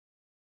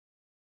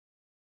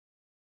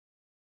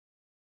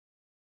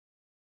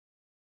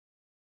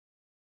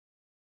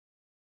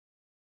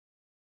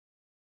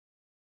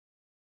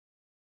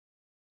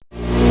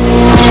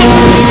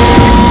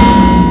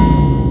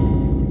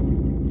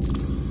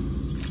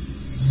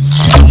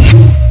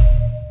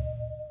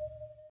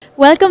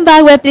Welcome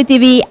back, Web3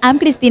 TV. I'm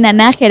Cristina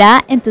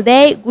Nájera, and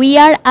today we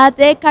are at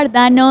the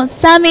Cardano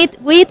Summit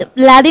with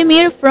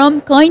Vladimir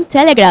from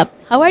Cointelegraph.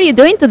 How are you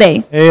doing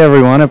today? Hey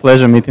everyone, a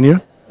pleasure meeting you.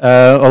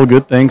 All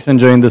good, thanks.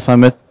 Enjoying the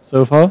summit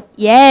so far?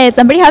 Yes,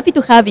 I'm very happy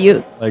to have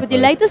you. Likewise. Would you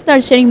like to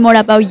start sharing more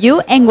about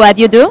you and what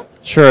you do?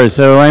 Sure,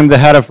 so I'm the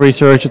head of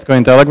research at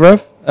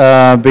Cointelegraph,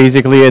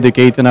 basically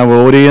educating our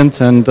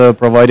audience and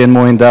providing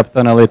more in-depth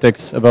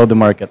analytics about the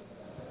market.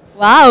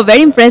 Wow,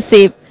 very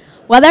impressive.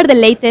 What are the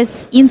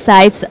latest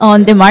insights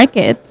on the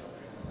market?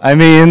 I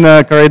mean,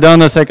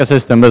 Cardano's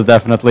ecosystem is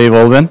definitely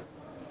evolving,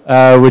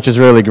 which is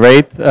really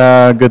great.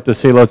 Good to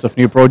see lots of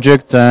new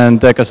projects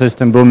and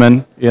ecosystem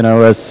booming,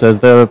 as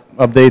the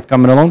updates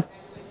coming along.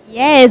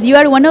 Yes, you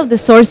are one of the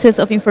sources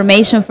of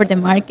information for the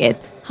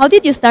market. How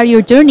did you start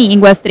your journey in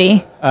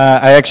Web3?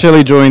 I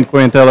actually joined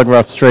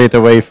Cointelegraph straight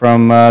away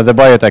from the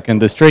biotech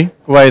industry,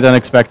 quite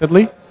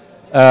unexpectedly.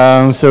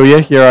 So yeah,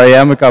 here I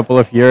am a couple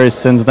of years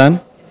since then.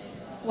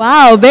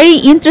 Wow, very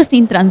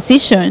interesting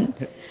transition.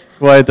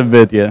 Quite a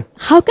bit, yeah.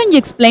 How can you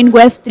explain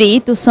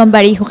Web3 to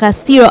somebody who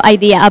has zero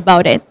idea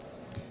about it?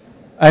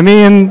 I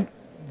mean,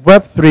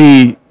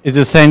 Web3 is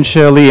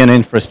essentially an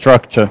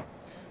infrastructure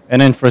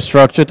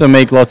to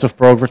make lots of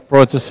progress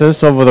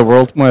processes over the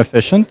world more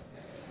efficient.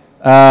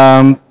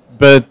 Yeah,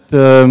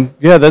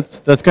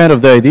 that's kind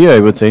of the idea, I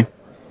would say.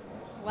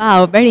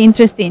 Wow, very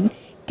interesting.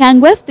 Can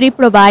Web3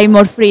 provide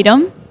more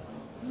freedom?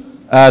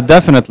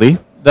 Definitely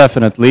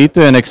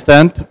to an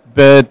extent,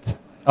 but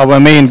our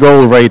main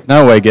goal right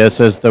now, I guess,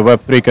 as the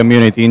Web3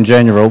 community in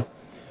general,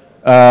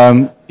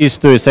 is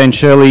to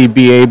essentially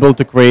be able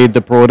to create the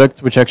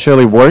products which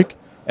actually work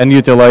and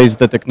utilize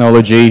the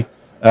technology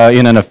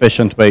in an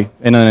efficient way,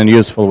 in an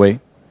useful way.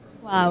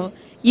 Wow,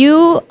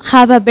 you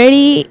have a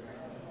very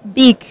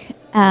big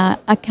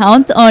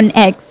account on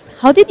X.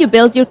 How did you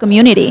build your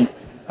community?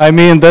 I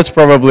mean, that's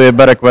probably a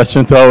better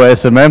question to our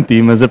SMM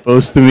team as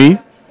opposed to me.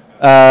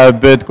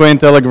 But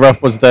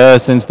Cointelegraph was there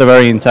since the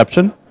very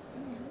inception.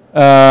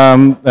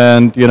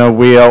 And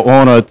we are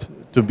honored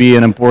to be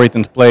an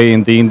important player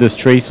in the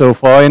industry so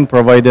far in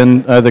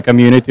providing the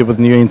community with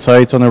new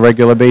insights on a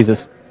regular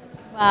basis.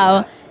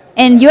 Wow,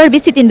 and you are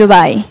visiting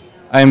Dubai.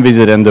 I am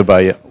visiting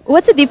Dubai, yeah.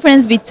 What's the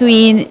difference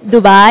between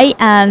Dubai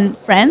and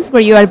France,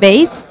 where you are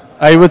based?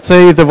 I would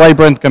say the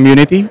vibrant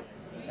community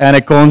and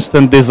a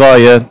constant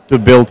desire to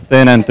build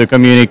thin and to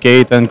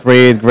communicate and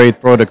create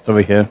great products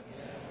over here.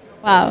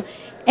 Wow.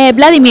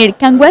 Vladimir,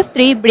 can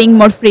Web3 bring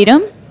more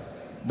freedom?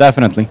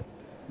 Definitely,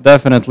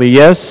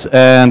 yes.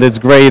 And it's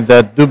great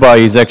that Dubai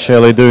is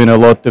actually doing a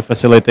lot to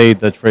facilitate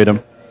that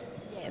freedom.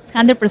 Yes,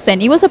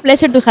 100%. It was a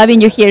pleasure to having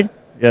you here.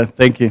 Yeah,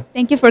 thank you.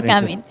 Thank you for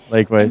coming.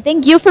 Likewise. And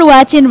thank you for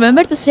watching.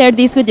 Remember to share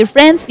this with your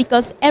friends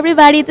because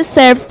everybody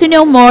deserves to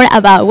know more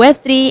about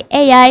Web3,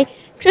 AI,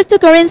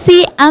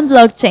 cryptocurrency, and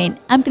blockchain.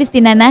 I'm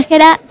Cristina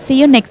Nájera. See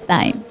you next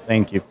time.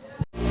 Thank you.